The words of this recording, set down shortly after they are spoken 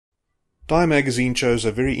Time magazine chose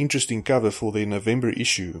a very interesting cover for their November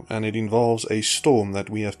issue, and it involves a storm that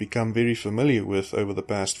we have become very familiar with over the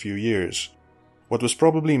past few years. What was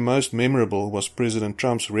probably most memorable was President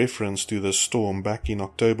Trump's reference to this storm back in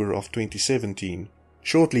October of 2017,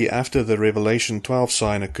 shortly after the Revelation 12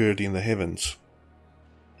 sign occurred in the heavens.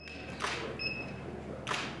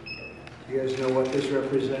 Do you guys know what this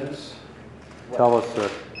represents? Tell us, sir.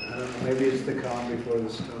 I don't know, maybe it's the calm before the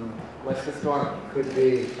storm. What's the storm? Could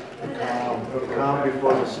be the calm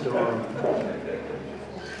before the storm.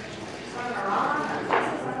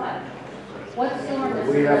 What storm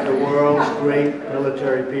is We have the world's great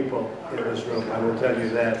military people in this room, I will tell you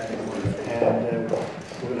that. And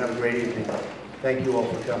we're going to have a great evening. Thank you all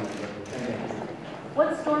for coming.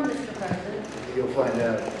 What storm, Mr. President? You'll find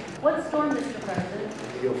out. What storm, Mr. President?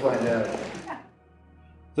 You'll find out.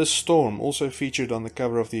 This storm also featured on the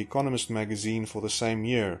cover of The Economist magazine for the same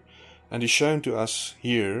year, and is shown to us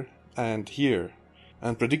here and here,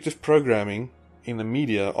 and predictive programming in the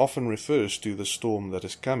media often refers to the storm that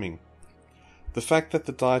is coming. The fact that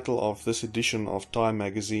the title of this edition of Time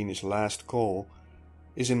magazine is Last Call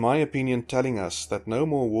is in my opinion telling us that no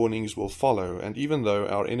more warnings will follow, and even though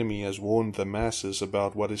our enemy has warned the masses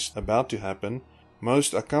about what is about to happen,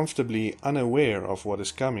 most are comfortably unaware of what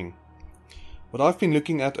is coming. What I've been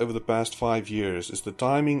looking at over the past 5 years is the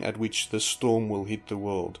timing at which this storm will hit the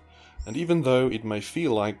world, and even though it may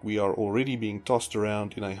feel like we are already being tossed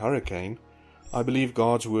around in a hurricane, I believe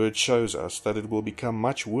God's word shows us that it will become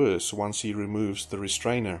much worse once He removes the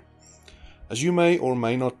restrainer. As you may or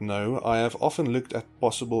may not know, I have often looked at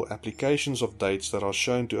possible applications of dates that are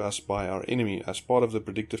shown to us by our enemy as part of the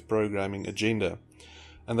predictive programming agenda,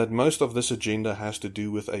 and that most of this agenda has to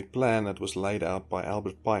do with a plan that was laid out by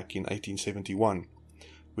Albert Pike in 1871,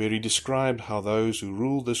 where he described how those who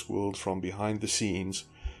rule this world from behind the scenes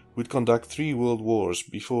would conduct 3 world wars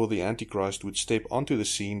before the Antichrist would step onto the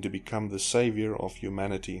scene to become the savior of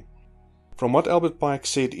humanity. From what Albert Pike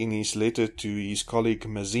said in his letter to his colleague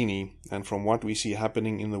Mazzini, and from what we see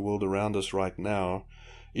happening in the world around us right now,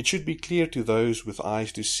 it should be clear to those with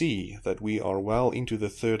eyes to see that we are well into the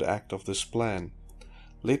 3rd act of this plan.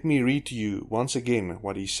 Let me read to you once again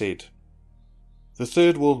what he said. The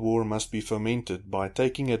 3rd World War must be fomented by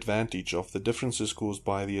taking advantage of the differences caused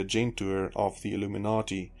by the agentur of the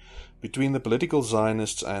Illuminati between the political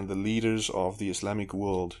Zionists and the leaders of the Islamic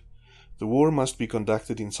world. The war must be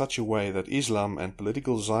conducted in such a way that Islam and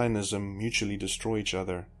political Zionism mutually destroy each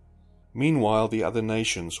other. Meanwhile, the other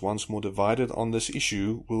nations, once more divided on this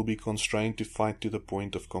issue, will be constrained to fight to the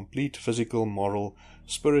point of complete physical, moral,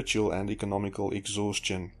 spiritual and economical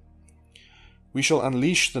exhaustion. We shall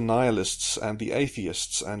unleash the nihilists and the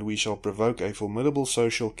atheists, and we shall provoke a formidable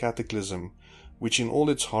social cataclysm, which in all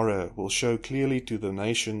its horror will show clearly to the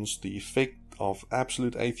nations the effect of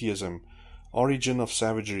absolute atheism, origin of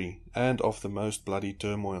savagery, and of the most bloody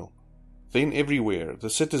turmoil. Then everywhere the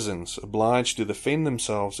citizens, obliged to defend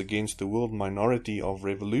themselves against the world minority of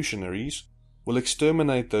revolutionaries, will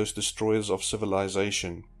exterminate those destroyers of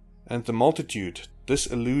civilization, and the multitude,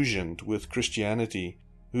 disillusioned with Christianity,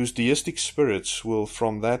 whose deistic spirits will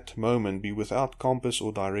from that moment be without compass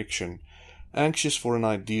or direction, anxious for an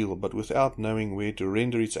ideal but without knowing where to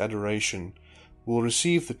render its adoration, will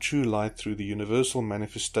receive the true light through the universal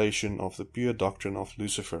manifestation of the pure doctrine of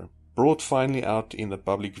Lucifer, brought finally out in the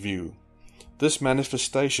public view. This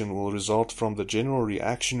manifestation will result from the general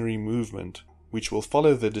reactionary movement, which will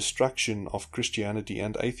follow the destruction of Christianity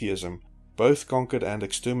and atheism, both conquered and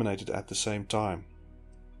exterminated at the same time.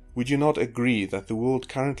 Would you not agree that the world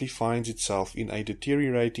currently finds itself in a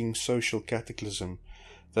deteriorating social cataclysm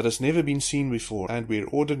that has never been seen before, and where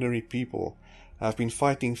ordinary people have been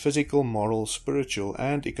fighting physical, moral, spiritual,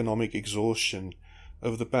 and economic exhaustion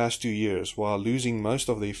over the past 2 years, while losing most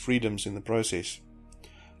of their freedoms in the process?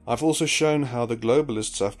 I've also shown how the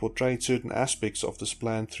globalists have portrayed certain aspects of this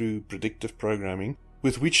plan through predictive programming,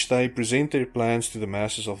 with which they present their plans to the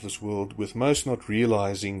masses of this world, with most not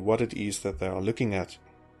realizing what it is that they are looking at.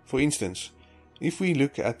 For instance, if we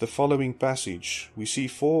look at the following passage, we see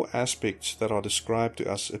 4 aspects that are described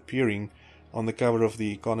to us appearing on the cover of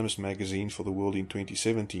The Economist magazine for the world in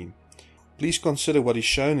 2017. Please consider what is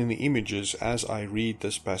shown in the images as I read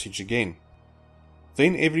this passage again.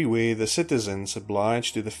 Then everywhere the citizens,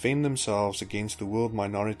 obliged to defend themselves against the world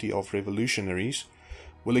minority of revolutionaries,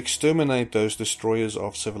 will exterminate those destroyers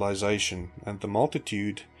of civilization, and the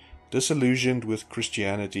multitude, disillusioned with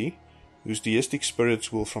Christianity, whose deistic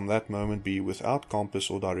spirits will from that moment be without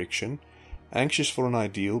compass or direction, anxious for an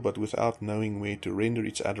ideal but without knowing where to render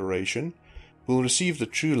its adoration, will receive the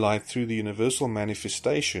true light through the universal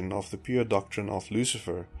manifestation of the pure doctrine of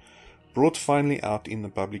Lucifer, brought finally out in the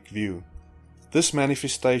public view. This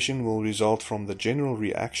manifestation will result from the general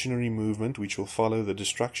reactionary movement which will follow the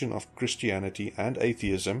destruction of Christianity and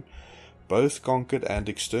atheism, both conquered and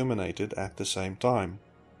exterminated at the same time.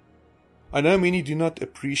 I know many do not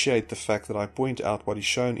appreciate the fact that I point out what is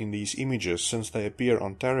shown in these images since they appear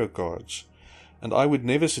on tarot cards, and I would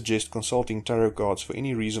never suggest consulting tarot cards for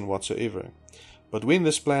any reason whatsoever. But when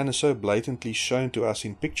this plan is so blatantly shown to us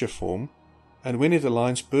in picture form, and when it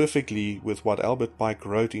aligns perfectly with what Albert Pike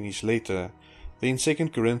wrote in his letter, then 2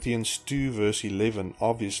 Corinthians 2 verse 11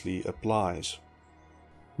 obviously applies.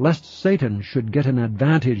 Lest Satan should get an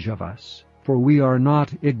advantage of us, for we are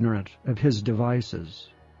not ignorant of his devices.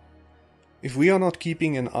 If we are not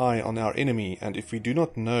keeping an eye on our enemy, and if we do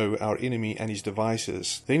not know our enemy and his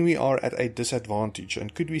devices, then we are at a disadvantage,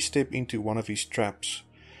 and could we step into one of his traps.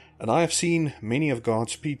 And I have seen many of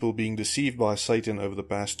God's people being deceived by Satan over the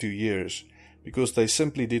past 2 years, because they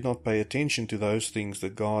simply did not pay attention to those things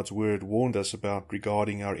that God's word warned us about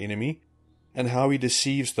regarding our enemy, and how he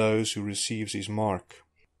deceives those who receives his mark.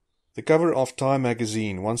 The cover of Time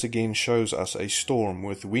magazine once again shows us a storm,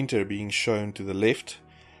 with winter being shown to the left,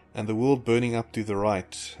 and the world burning up to the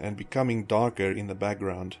right, and becoming darker in the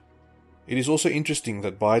background. It is also interesting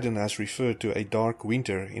that Biden has referred to a dark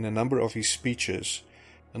winter in a number of his speeches,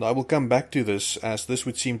 and I will come back to this, as this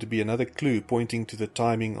would seem to be another clue pointing to the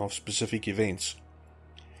timing of specific events.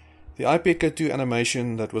 The iPetco 2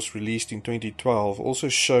 animation that was released in 2012 also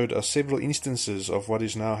showed us several instances of what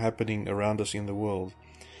is now happening around us in the world,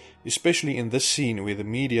 especially in this scene where the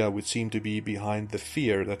media would seem to be behind the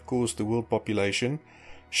fear that caused the world population,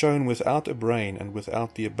 shown without a brain and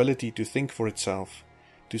without the ability to think for itself,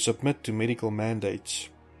 to submit to medical mandates.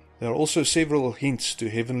 There are also several hints to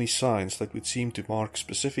heavenly signs that would seem to mark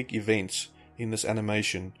specific events in this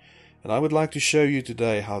animation, and I would like to show you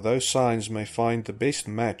today how those signs may find the best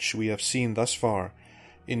match we have seen thus far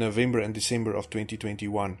in November and December of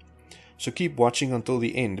 2021. So keep watching until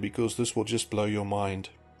the end, because this will just blow your mind.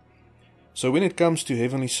 So when it comes to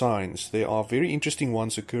heavenly signs, there are very interesting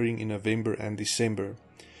ones occurring in November and December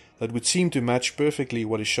that would seem to match perfectly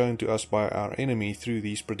what is shown to us by our enemy through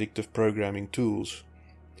these predictive programming tools.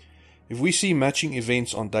 If we see matching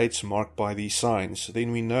events on dates marked by these signs,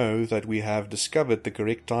 then we know that we have discovered the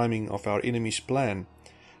correct timing of our enemy's plan.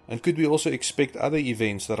 And could we also expect other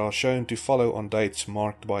events that are shown to follow on dates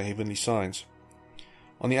marked by heavenly signs?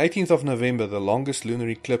 On the 18th of November, the longest lunar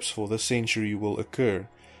eclipse for this century will occur,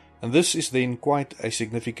 and this is then quite a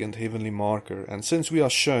significant heavenly marker, and since we are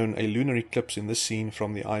shown a lunar eclipse in this scene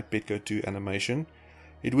from the iPetco 2 animation,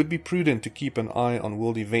 it would be prudent to keep an eye on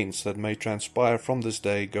world events that may transpire from this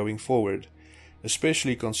day going forward,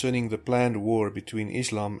 especially concerning the planned war between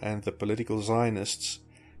Islam and the political Zionists,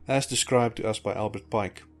 as described to us by Albert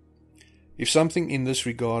Pike. If something in this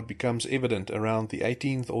regard becomes evident around the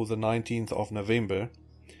 18th or the 19th of November,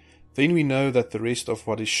 then we know that the rest of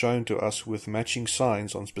what is shown to us with matching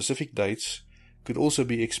signs on specific dates could also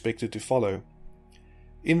be expected to follow.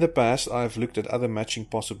 In the past, I have looked at other matching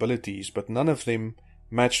possibilities, but none of them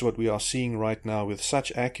matched what we are seeing right now with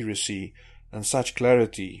such accuracy and such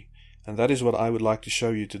clarity, and that is what I would like to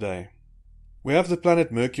show you today. We have the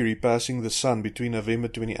planet Mercury passing the Sun between November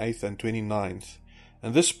 28th and 29th,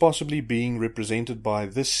 and this possibly being represented by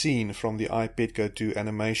this scene from the iPetco 2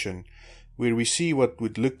 animation, where we see what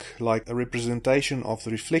would look like a representation of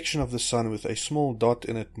the reflection of the sun with a small dot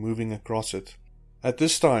in it moving across it. At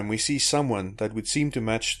this time we see someone that would seem to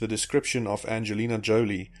match the description of Angelina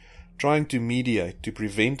Jolie, trying to mediate to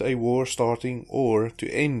prevent a war starting or to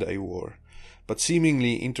end a war, but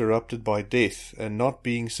seemingly interrupted by death and not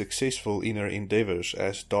being successful in her endeavors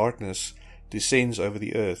as darkness descends over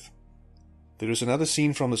the earth. There is another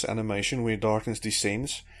scene from this animation where darkness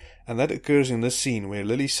descends, and that occurs in this scene where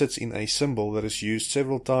Lily sits in a symbol that is used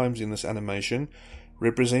several times in this animation,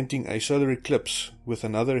 representing a solar eclipse with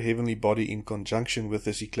another heavenly body in conjunction with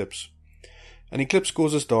this eclipse. An eclipse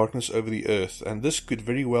causes darkness over the earth, and this could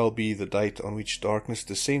very well be the date on which darkness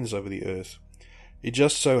descends over the earth. It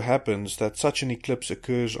just so happens that such an eclipse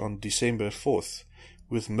occurs on December 4th,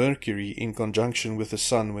 with Mercury in conjunction with the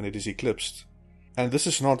Sun when it is eclipsed. And this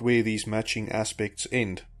is not where these matching aspects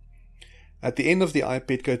end. At the end of the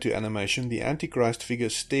iPetco 2 animation, the Antichrist figure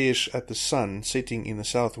stares at the Sun setting in the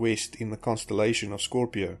southwest in the constellation of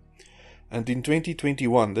Scorpio. And in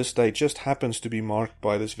 2021, this day just happens to be marked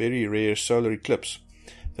by this very rare solar eclipse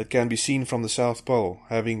that can be seen from the South Pole,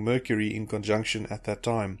 having Mercury in conjunction at that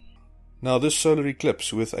time. Now, this solar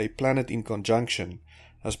eclipse with a planet in conjunction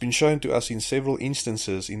has been shown to us in several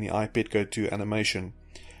instances in the iPetco 2 animation,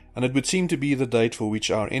 and it would seem to be the date for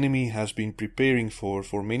which our enemy has been preparing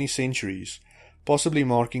for many centuries, possibly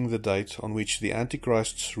marking the date on which the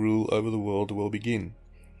Antichrist's rule over the world will begin.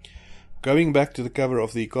 Going back to the cover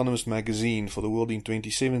of The Economist magazine for the world in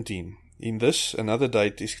 2017, in this, another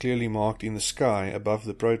date is clearly marked in the sky above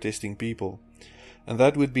the protesting people, and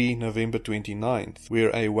that would be November 29th,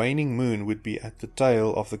 where a waning moon would be at the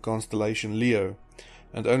tail of the constellation Leo,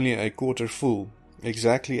 and only a quarter full,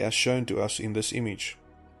 exactly as shown to us in this image.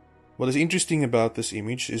 What is interesting about this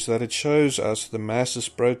image is that it shows us the masses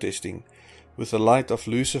protesting, with the light of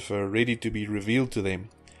Lucifer ready to be revealed to them,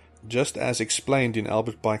 just as explained in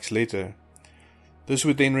Albert Pike's letter. This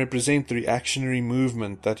would then represent the reactionary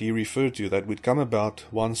movement that he referred to that would come about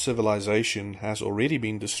once civilization has already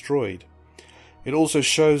been destroyed. It also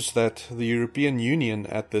shows that the European Union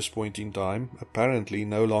at this point in time apparently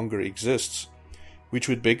no longer exists, which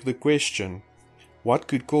would beg the question, what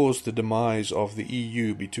could cause the demise of the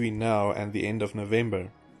EU between now and the end of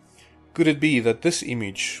November? Could it be that this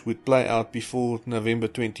image would play out before November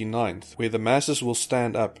 29th, where the masses will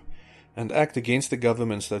stand up and act against the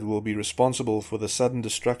governments that will be responsible for the sudden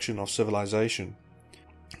destruction of civilization?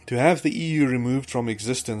 To have the EU removed from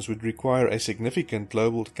existence would require a significant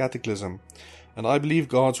global cataclysm, and I believe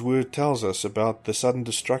God's word tells us about the sudden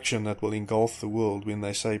destruction that will engulf the world when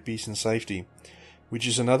they say peace and safety, which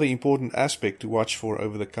is another important aspect to watch for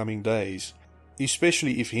over the coming days,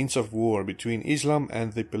 especially if hints of war between Islam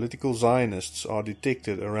and the political Zionists are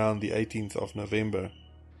detected around the 18th of November.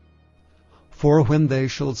 For when they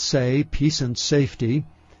shall say, Peace and safety,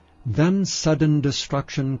 then sudden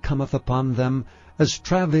destruction cometh upon them, as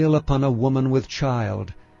travail upon a woman with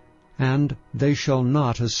child, and they shall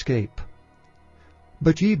not escape.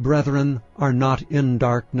 But ye, brethren, are not in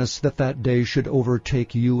darkness, that that day should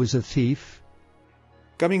overtake you as a thief.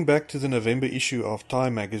 Coming back to the November issue of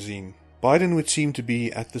Time magazine, Biden would seem to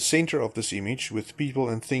be at the center of this image, with people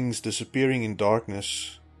and things disappearing in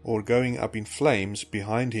darkness or going up in flames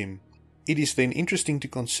behind him. It is then interesting to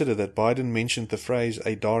consider that Biden mentioned the phrase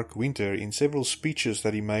a dark winter in several speeches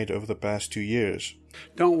that he made over the past 2 years.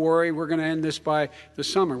 Don't worry, we're going to end this by the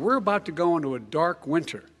summer. We're about to go into a dark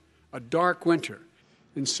winter.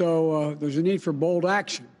 And so there's a need for bold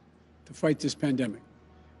action to fight this pandemic.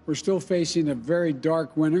 We're still facing a very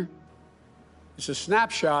dark winter. It's a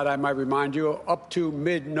snapshot, I might remind you, up to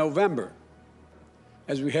mid-November,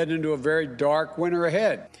 as we head into a very dark winter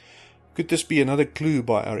ahead. Could this be another clue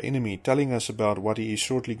by our enemy telling us about what he is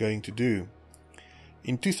shortly going to do?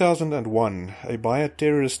 In 2001, a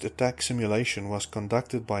bioterrorist attack simulation was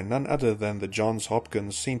conducted by none other than the Johns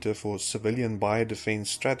Hopkins Center for Civilian Biodefense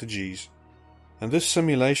Strategies. And this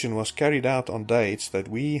simulation was carried out on dates that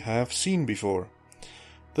we have seen before.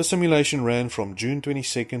 The simulation ran from June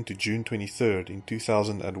 22nd to June 23rd in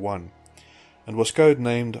 2001 and was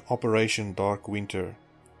codenamed Operation Dark Winter.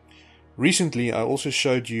 Recently, I also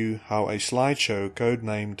showed you how a slideshow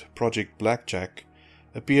codenamed Project Blackjack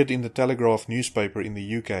appeared in the Telegraph newspaper in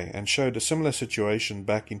the UK and showed a similar situation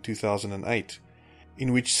back in 2008,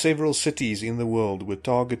 in which several cities in the world were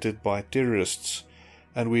targeted by terrorists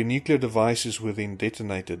and where nuclear devices were then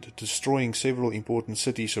detonated, destroying several important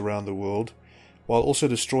cities around the world, while also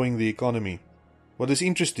destroying the economy. What is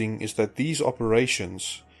interesting is that these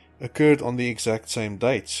operations occurred on the exact same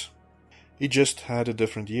dates. It just had a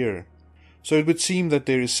different year. So it would seem that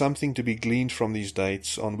there is something to be gleaned from these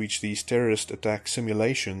dates on which these terrorist attack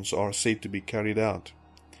simulations are said to be carried out.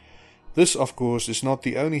 This, of course, is not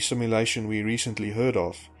the only simulation we recently heard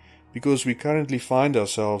of, because we currently find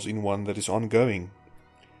ourselves in one that is ongoing.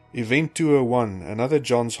 Event 201, another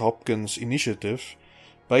Johns Hopkins initiative,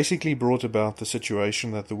 basically brought about the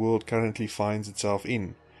situation that the world currently finds itself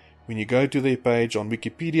in. When you go to their page on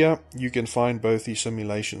Wikipedia, you can find both these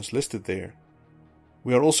simulations listed there.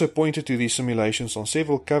 We are also pointed to these simulations on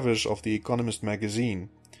several covers of The Economist magazine,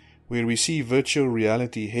 where we see virtual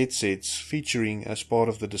reality headsets featuring as part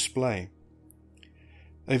of the display.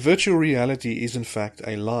 A virtual reality is in fact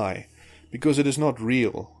a lie, because it is not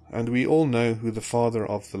real, and we all know who the father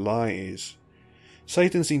of the lie is.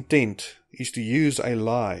 Satan's intent is to use a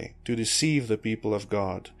lie to deceive the people of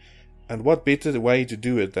God, and what better way to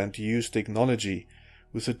do it than to use technology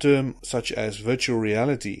with a term such as virtual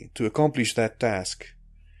reality to accomplish that task.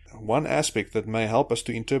 One aspect that may help us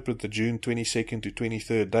to interpret the June 22nd to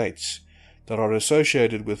 23rd dates that are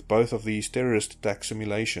associated with both of these terrorist attack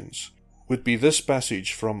simulations would be this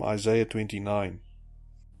passage from Isaiah 29.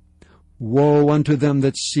 Woe unto them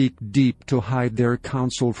that seek deep to hide their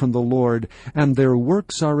counsel from the Lord, and their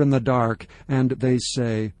works are in the dark, and they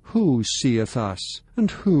say, Who seeth us,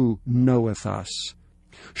 and who knoweth us?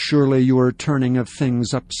 Surely your turning of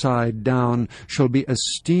things upside down shall be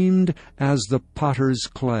esteemed as the potter's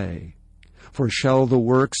clay. For shall the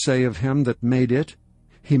work say of him that made it,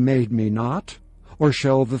 He made me not? Or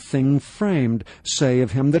shall the thing framed say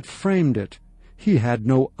of him that framed it, He had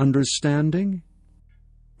no understanding?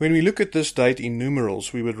 When we look at this date in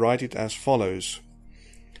numerals, we would write it as follows.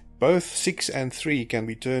 Both 6 and 3 can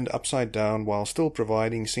be turned upside down while still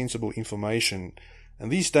providing sensible information,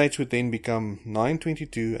 and these dates would then become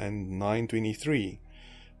 922 and 923.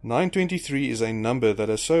 923 is a number that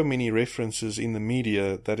has so many references in the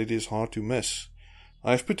media that it is hard to miss.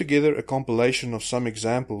 I have put together a compilation of some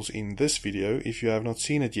examples in this video if you have not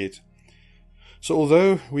seen it yet. So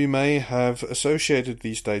although we may have associated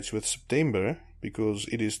these dates with September, because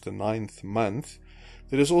it is the 9th month,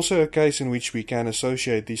 there is also a case in which we can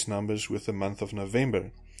associate these numbers with the month of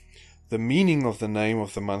November. The meaning of the name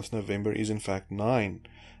of the month November is in fact 9,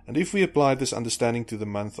 and if we applied this understanding to the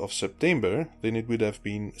month of September, then it would have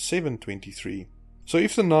been 723. So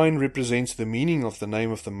if the 9 represents the meaning of the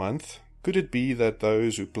name of the month, could it be that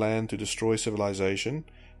those who plan to destroy civilization,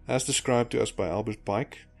 as described to us by Albert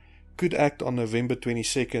Pike, could act on November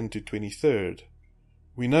 22nd to 23rd?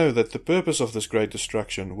 We know that the purpose of this great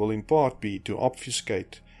destruction will in part be to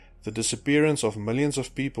obfuscate the disappearance of millions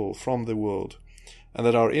of people from the world, and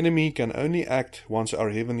that our enemy can only act once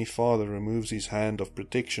our Heavenly Father removes His hand of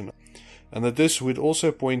protection, and that this would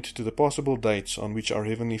also point to the possible dates on which our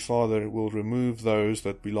Heavenly Father will remove those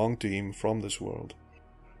that belong to Him from this world.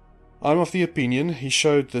 I'm of the opinion He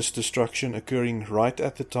showed this destruction occurring right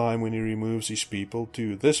at the time when He removes His people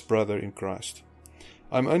to this brother in Christ.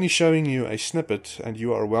 I'm only showing you a snippet, and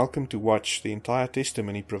you are welcome to watch the entire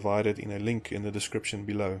testimony provided in a link in the description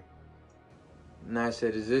below. And I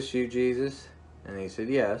said, "Is this you, Jesus?" And he said,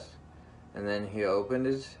 "Yes." And then he opened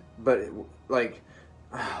his, but like,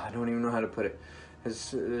 I don't even know how to put it.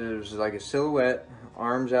 It was like a silhouette,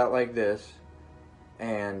 arms out like this,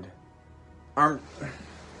 and arms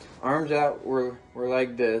out were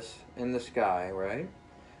like this in the sky, right?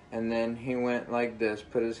 And then he went like this,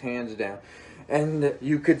 put his hands down, and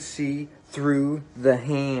you could see through the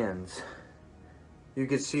hands. You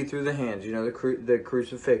could see through the hands, you know, the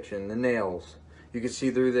crucifixion, the nails. You could see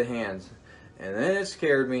through the hands. And then it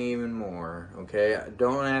scared me even more, okay?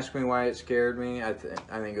 Don't ask me why it scared me. I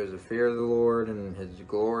think it was the fear of the Lord and His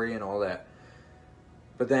glory and all that.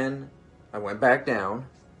 But then I went back down.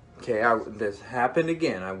 Okay, this happened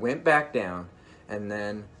again. I went back down, and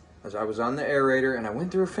then as I was on the aerator, and I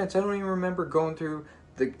went through a fence. I don't even remember going through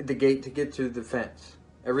the gate to get to the fence.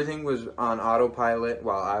 Everything was on autopilot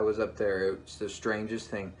while I was up there. It's the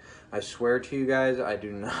strangest thing. I swear to you guys, I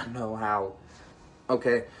do not know how.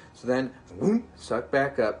 Okay, so then, whoop, suck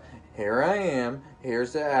back up. Here I am.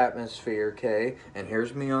 Here's the atmosphere, okay? And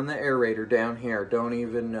here's me on the aerator down here. Don't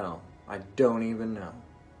even know. I don't even know.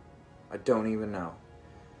 I don't even know.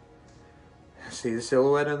 See the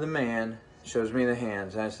silhouette of the man, shows me the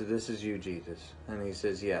hands. And I said, "This is you, Jesus." And he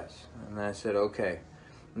says, "Yes." And I said, "Okay."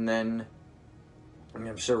 And then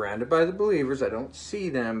I'm surrounded by the believers. I don't see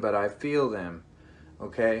them, but I feel them.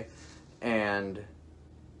 Okay? And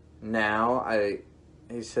now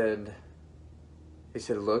he said,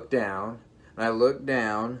 "Look down." And I looked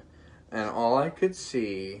down, and all I could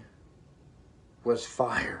see was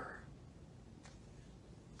fire.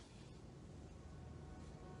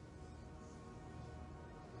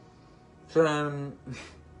 So I'm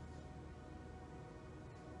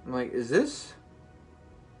like, is this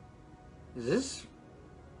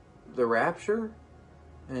the rapture?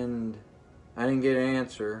 And I didn't get an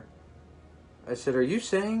answer. I said, "Are you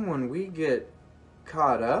saying when we get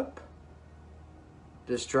caught up,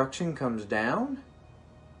 destruction comes down?"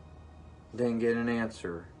 Didn't get an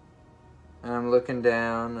answer. And I'm looking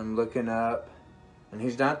down, I'm looking up, and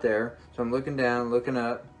he's not there. So I'm looking down, looking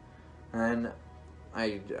up, and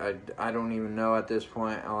I don't even know at this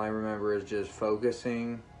point. All I remember is just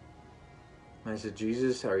focusing. And I said,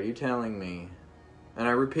 "Jesus, are you telling me?" And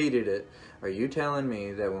I repeated it. "Are you telling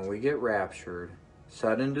me that when we get raptured,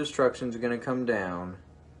 sudden destruction's going to come down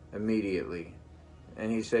immediately?" And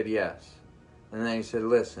he said, "Yes." And then he said,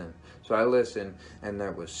 "Listen." So I listened, and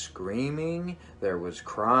there was screaming, there was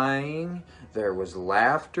crying, there was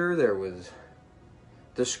laughter,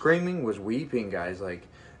 the screaming was weeping, guys. Like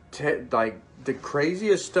the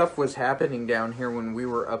craziest stuff was happening down here when we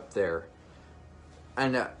were up there.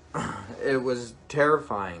 And it was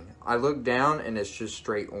terrifying. I looked down, and it's just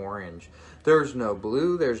straight orange. There's no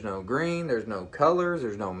blue, there's no green, there's no colors,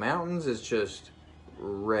 there's no mountains. It's just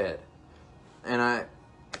red. And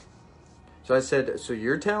so I said, "So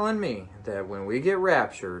you're telling me that when we get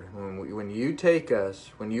raptured, when you take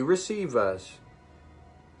us, when you receive us,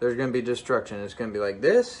 there's going to be destruction. It's going to be like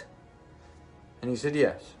this?" And he said,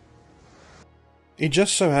 "Yes." It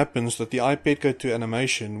just so happens that the iPetco 2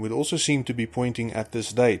 animation would also seem to be pointing at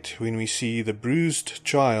this date, when we see the bruised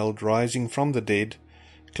child rising from the dead,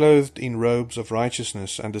 clothed in robes of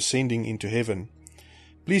righteousness and ascending into heaven.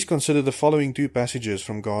 Please consider the following 2 passages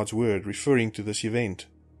from God's Word referring to this event.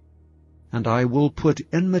 And I will put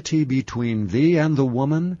enmity between thee and the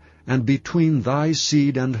woman, and between thy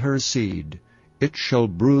seed and her seed. It shall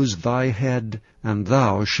bruise thy head, and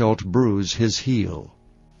thou shalt bruise his heel.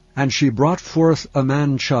 And she brought forth a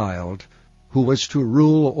man-child, who was to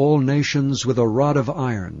rule all nations with a rod of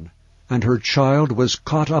iron. And her child was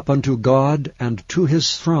caught up unto God and to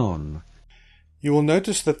his throne. You will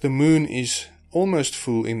notice that the moon is almost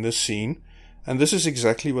full in this scene, and this is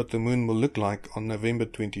exactly what the moon will look like on November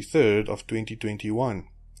 23rd of 2021.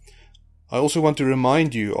 I also want to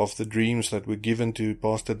remind you of the dreams that were given to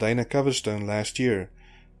Pastor Dana Coverstone last year,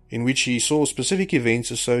 in which he saw specific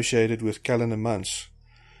events associated with calendar months.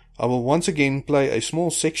 I will once again play a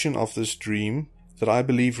small section of this dream that I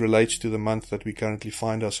believe relates to the month that we currently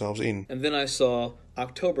find ourselves in. And then I saw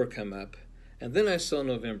October come up, and then I saw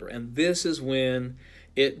November, and this is when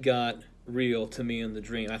it got real to me in the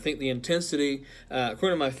dream. I think the intensity,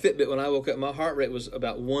 according to my Fitbit, when I woke up, my heart rate was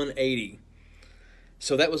about 180.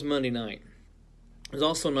 So that was Monday night. It was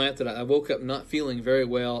also a night that I woke up not feeling very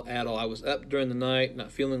well at all. I was up during the night,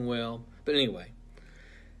 not feeling well. But anyway,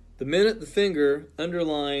 the minute the finger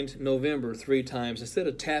underlined November 3 times, instead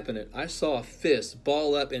of tapping it, I saw a fist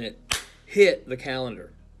ball up and it hit the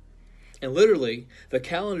calendar. And literally, the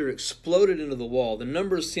calendar exploded into the wall. The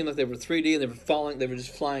numbers seemed like they were 3D and they were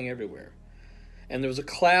just flying everywhere. And there was a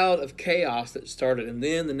cloud of chaos that started. And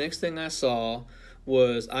then the next thing I saw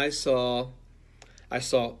was I saw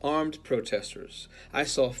armed protesters. I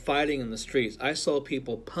saw fighting in the streets. I saw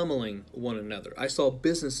people pummeling one another. I saw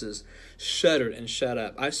businesses shuttered and shut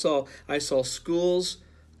up. I saw schools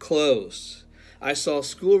closed. I saw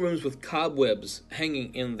schoolrooms with cobwebs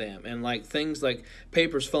hanging in them, and like things like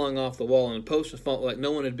papers falling off the wall and posters falling, like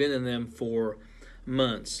no one had been in them for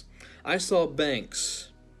months. I saw bank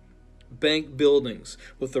buildings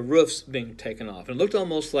with the roofs being taken off. And it looked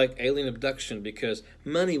almost like alien abduction because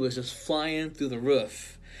money was just flying through the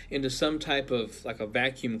roof into some type of like a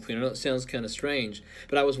vacuum cleaner. I know it sounds kind of strange,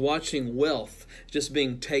 but I was watching wealth just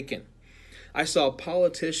being taken. I saw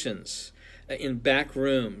politicians in back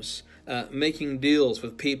rooms making deals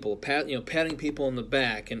with people, patting people on the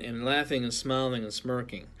back and laughing and smiling and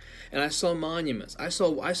smirking. And I saw monuments. I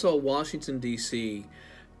saw Washington, D.C.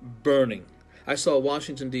 burning. I saw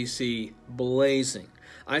Washington, D.C. blazing.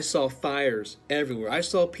 I saw fires everywhere. I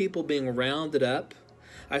saw people being rounded up.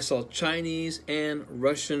 I saw Chinese and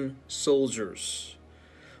Russian soldiers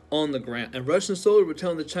on the ground. And Russian soldiers were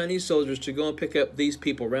telling the Chinese soldiers to go and pick up these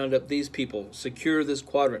people, round up these people, secure this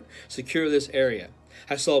quadrant, secure this area.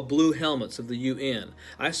 I saw blue helmets of the UN.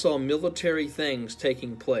 I saw military things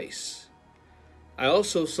taking place. I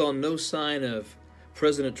also saw no sign of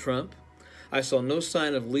President Trump. I saw no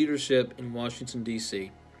sign of leadership in Washington,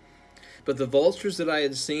 D.C. But the vultures that I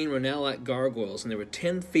had seen were now like gargoyles, and they were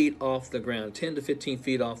 10 feet off the ground, 10 to 15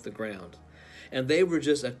 feet off the ground. And they were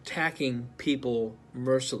just attacking people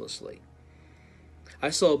mercilessly. I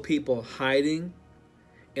saw people hiding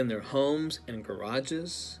in their homes and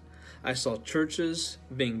garages. I saw churches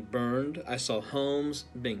being burned. I saw homes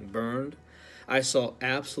being burned. I saw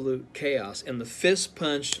absolute chaos. And the fist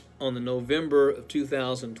punch on the November of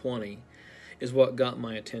 2020 is what got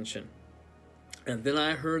my attention. And then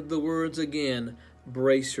I heard the words again,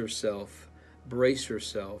 brace yourself, brace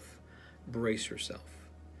yourself, brace yourself.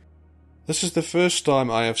 This is the first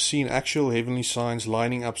time I have seen actual heavenly signs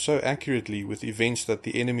lining up so accurately with events that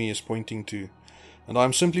the enemy is pointing to. And I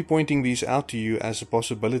am simply pointing these out to you as a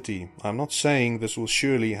possibility. I am not saying this will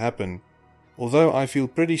surely happen, although I feel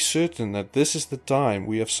pretty certain that this is the time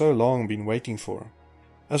we have so long been waiting for.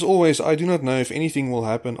 As always, I do not know if anything will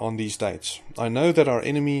happen on these dates. I know that our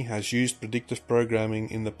enemy has used predictive programming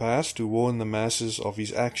in the past to warn the masses of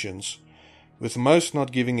his actions, with most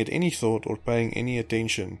not giving it any thought or paying any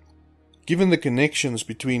attention. Given the connections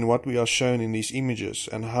between what we are shown in these images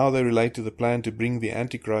and how they relate to the plan to bring the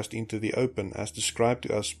Antichrist into the open as described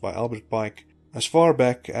to us by Albert Pike as far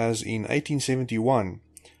back as in 1871,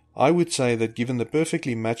 I would say that given the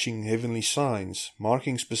perfectly matching heavenly signs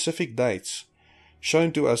marking specific dates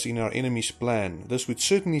shown to us in our enemy's plan, this would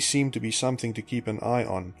certainly seem to be something to keep an eye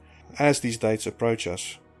on as these dates approach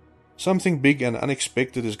us. Something big and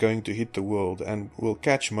unexpected is going to hit the world and will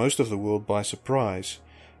catch most of the world by surprise,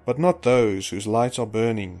 but not those whose lights are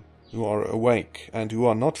burning, who are awake, and who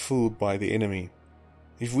are not fooled by the enemy.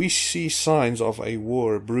 If we see signs of a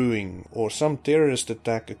war brewing or some terrorist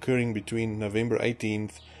attack occurring between November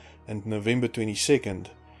 18th and November 22nd,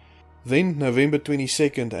 then November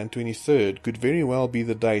 22nd and 23rd could very well be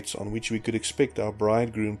the dates on which we could expect our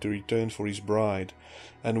bridegroom to return for his bride,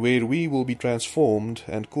 and where we will be transformed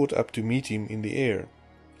and caught up to meet him in the air.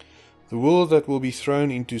 The world that will be thrown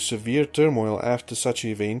into severe turmoil after such an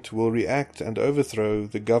event will react and overthrow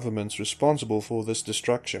the governments responsible for this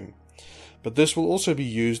destruction. But this will also be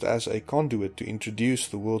used as a conduit to introduce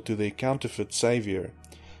the world to their counterfeit Saviour,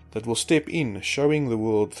 that will step in, showing the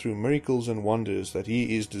world through miracles and wonders that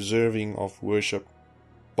he is deserving of worship.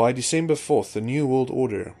 By December 4th, the New World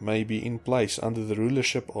Order may be in place under the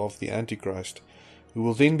rulership of the Antichrist, who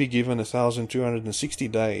will then be given 1,260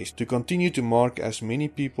 days to continue to mark as many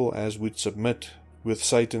people as would submit with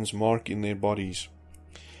Satan's mark in their bodies.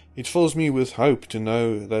 It fills me with hope to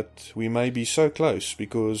know that we may be so close,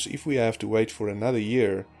 because if we have to wait for another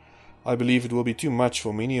year, I believe it will be too much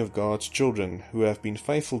for many of God's children who have been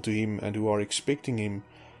faithful to him and who are expecting him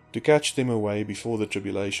to catch them away before the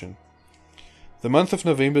tribulation. The month of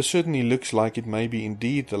November certainly looks like it may be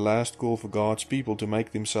indeed the last call for God's people to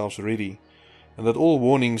make themselves ready, and that all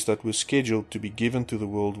warnings that were scheduled to be given to the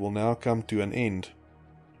world will now come to an end.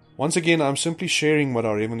 Once again, I'm simply sharing what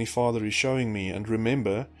our Heavenly Father is showing me, and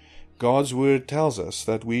remember, God's Word tells us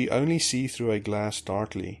that we only see through a glass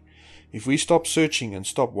darkly. If we stop searching and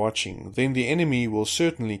stop watching, then the enemy will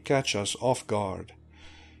certainly catch us off guard.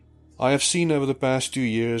 I have seen over the past 2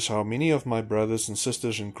 years how many of my brothers and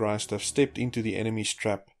sisters in Christ have stepped into the enemy's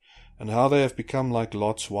trap, and how they have become like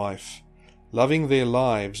Lot's wife, loving their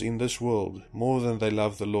lives in this world more than they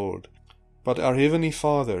love the Lord. But our Heavenly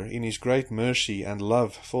Father, in His great mercy and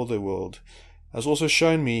love for the world, has also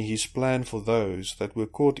shown me His plan for those that were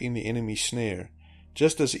caught in the enemy's snare,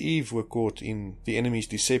 just as Eve were caught in the enemy's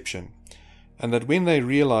deception, and that when they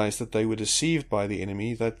realize that they were deceived by the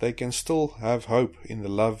enemy, that they can still have hope in the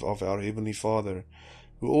love of our Heavenly Father,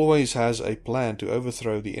 who always has a plan to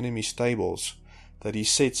overthrow the enemy's tables that He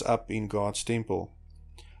sets up in God's temple.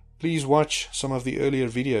 Please watch some of the earlier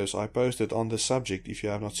videos I posted on this subject if you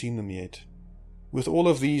have not seen them yet. With all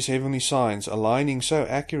of these heavenly signs aligning so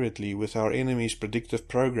accurately with our enemy's predictive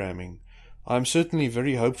programming, I am certainly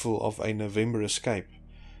very hopeful of a November escape,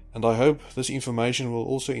 and I hope this information will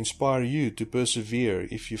also inspire you to persevere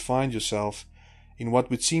if you find yourself in what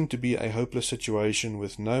would seem to be a hopeless situation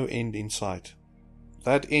with no end in sight.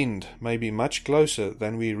 That end may be much closer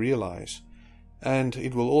than we realize, and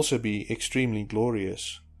it will also be extremely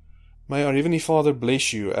glorious. May our Heavenly Father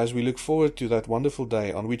bless you as we look forward to that wonderful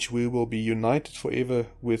day on which we will be united forever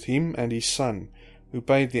with Him and His Son, who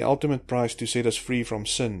paid the ultimate price to set us free from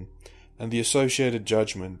sin and the associated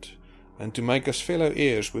judgment, and to make us fellow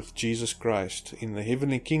heirs with Jesus Christ in the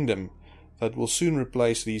heavenly kingdom that will soon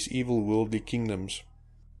replace these evil worldly kingdoms.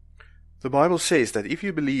 The Bible says that if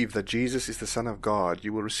you believe that Jesus is the Son of God,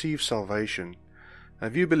 you will receive salvation.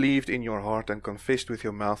 Have you believed in your heart and confessed with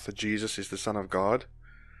your mouth that Jesus is the Son of God?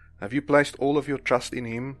 Have you placed all of your trust in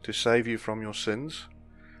Him to save you from your sins?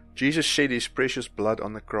 Jesus shed His precious blood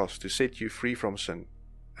on the cross to set you free from sin,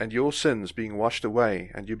 and your sins being washed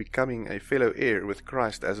away and you becoming a fellow heir with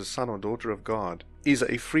Christ as a son or daughter of God is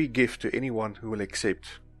a free gift to anyone who will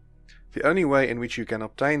accept. The only way in which you can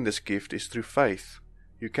obtain this gift is through faith.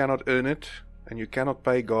 You cannot earn it, and you cannot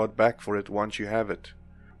pay God back for it once you have it.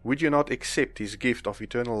 Would you not accept His gift of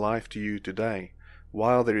eternal life to you today,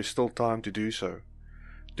 while there is still time to do so?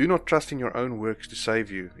 Do not trust in your own works to save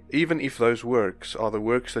you, even if those works are the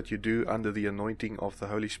works that you do under the anointing of the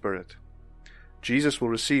Holy Spirit. Jesus will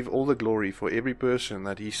receive all the glory for every person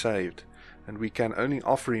that He saved, and we can only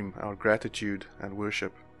offer Him our gratitude and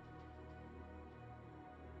worship.